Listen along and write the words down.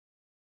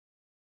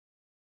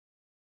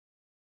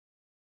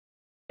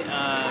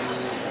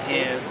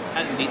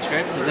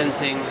vitra,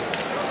 presenting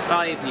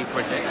 5 new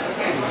projects.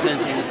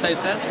 Presenting the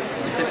sofa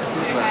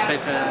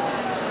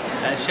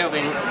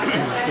shelving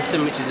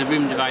system, which is a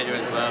room divider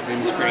as well,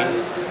 room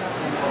screen,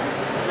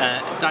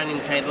 dining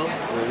table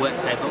or work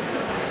table,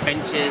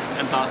 benches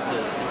and bar stools.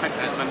 In fact,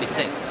 that might be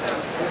 6.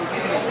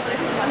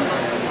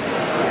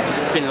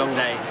 It's been a long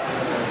day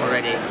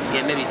already.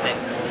 Yeah, maybe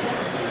 6.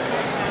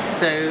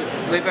 So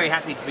we're very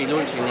happy to be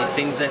launching these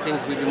things. They're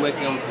things we've been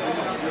working on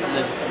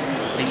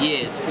for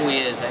years, 4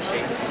 years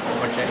actually,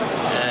 project.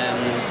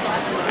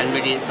 And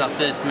really it's our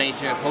first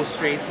major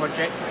upholstery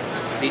project,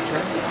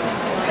 vitra.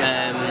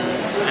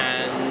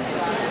 And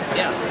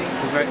yeah,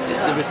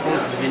 the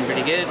response has been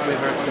really good. We're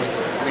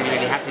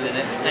really happy with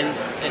it. And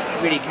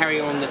really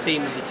carrying on the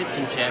theme of the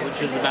Tipton chair,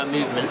 which was about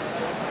movement.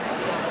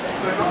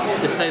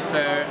 The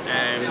sofa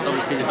and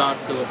obviously the bar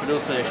stool, but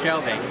also the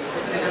shelving,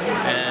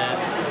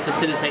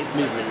 facilitates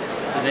movement.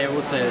 So they're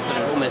also sort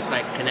of almost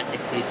like kinetic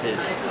pieces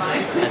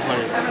as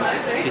well as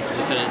pieces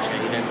of furniture.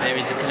 You know, there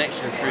is a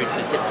connection through to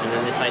the Tipton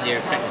and this idea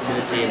of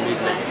flexibility and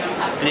movement.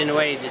 And in a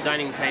way, the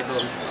dining table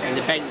and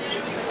the bench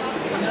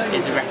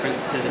is a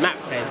reference to the map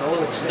table,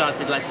 which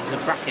started like as a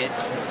bracket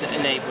that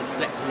enabled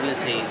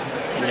flexibility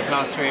in the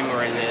classroom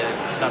or in the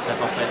startup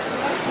office.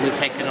 And we've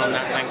taken on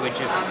that language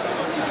of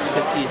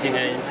using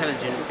an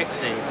intelligent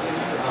fixing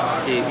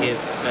to give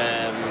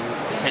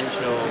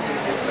potential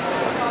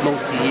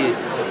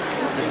multi-use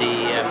for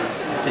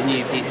the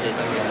new pieces.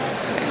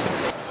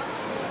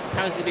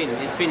 How has it been?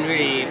 It's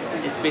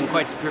been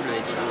quite a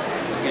privilege.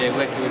 You know,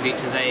 working with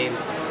vitra. They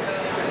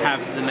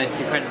have the most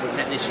incredible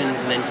technicians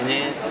and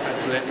engineers for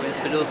us to work with,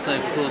 but also,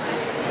 of course,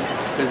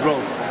 with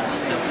Rolf,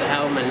 the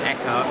Helm and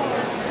Eckhart,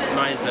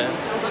 Miser,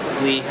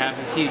 we have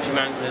a huge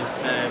amount of,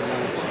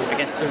 I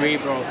guess,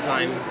 cerebral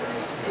time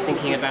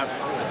thinking about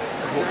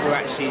what we're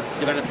actually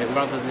developing,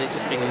 rather than it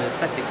just being an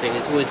aesthetic thing.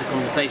 It's always a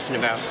conversation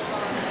about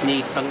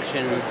need,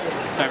 function,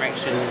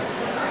 direction,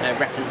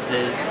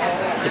 references,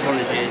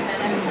 typologies,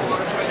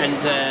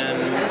 and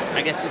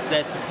I guess it's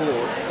their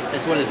support,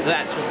 as well as the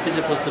actual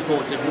physical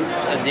support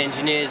of the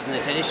engineers and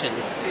the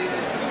technicians,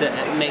 that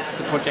makes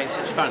the project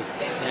such fun.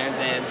 You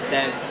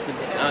know,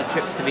 our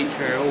trips to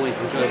vitra are always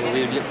enjoyable.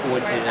 We would look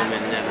forward to them,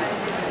 and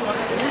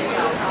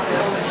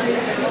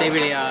they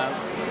really are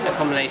a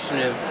combination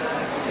of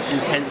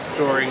intense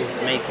drawing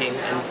making,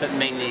 but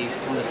mainly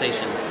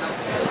conversations.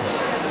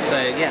 So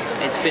yeah,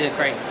 it's been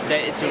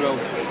it's a real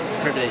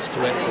privilege to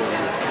work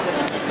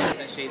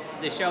for. Actually,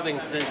 the shelving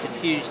presented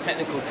huge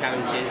technical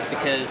challenges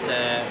because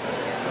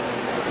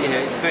you know,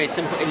 it's very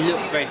simple. It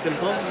looks very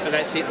simple, but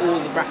actually all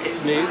the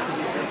brackets move.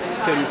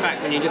 So in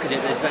fact, when you look at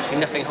it, there's actually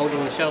nothing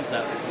holding the shelves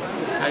up.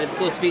 And of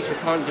course, vitra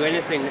can't do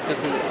anything that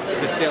doesn't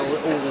fulfil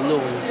all the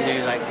norms. You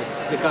know, like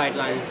the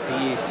guidelines for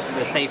use,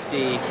 for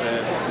safety,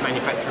 for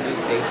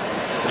manufacturability,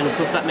 and of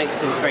course that makes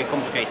things very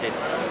complicated.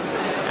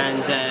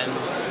 And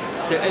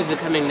so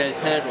overcoming those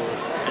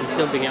hurdles and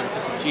still being able to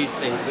produce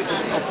things which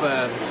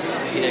offer,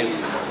 you know,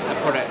 a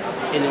product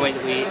in the way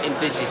that we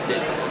envisaged it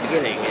at the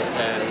beginning is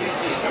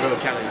a real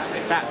challenge.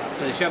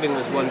 So the shelving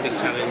was one big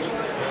challenge.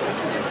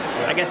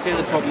 I guess the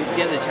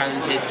other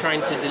challenge is trying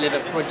to deliver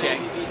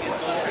projects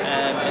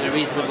at a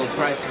reasonable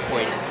price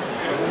point.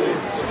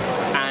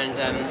 And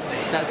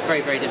that's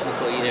very, very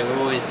difficult. You know, we're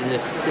always in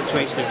this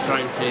situation of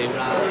trying to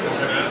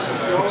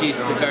produce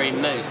the very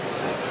most,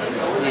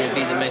 you know,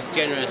 be the most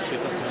generous we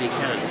possibly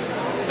can,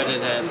 but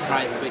at a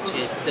price which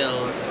is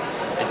still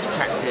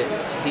attractive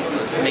to people,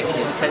 to make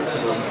it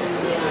sensible.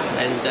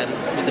 And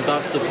with the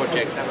bar stool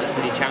project, that was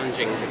really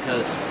challenging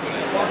because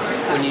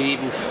when you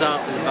even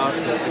start with the bar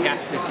stool, the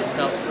gas lift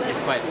itself is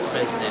quite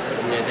expensive.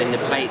 You know, then the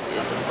plate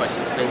is quite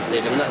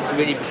expensive, and that's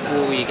really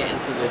before you get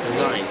into the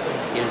design.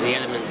 You know, the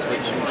elements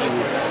which you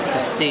would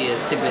just see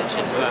as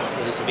signature to us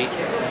and to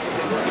vitra.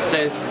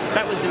 So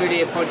that was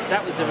really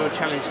that was a real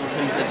challenge in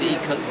terms of the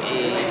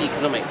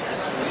economics of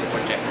the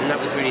project, and that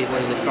was really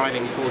one of the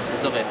driving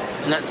forces of it,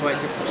 and that's why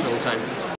it took such a long time.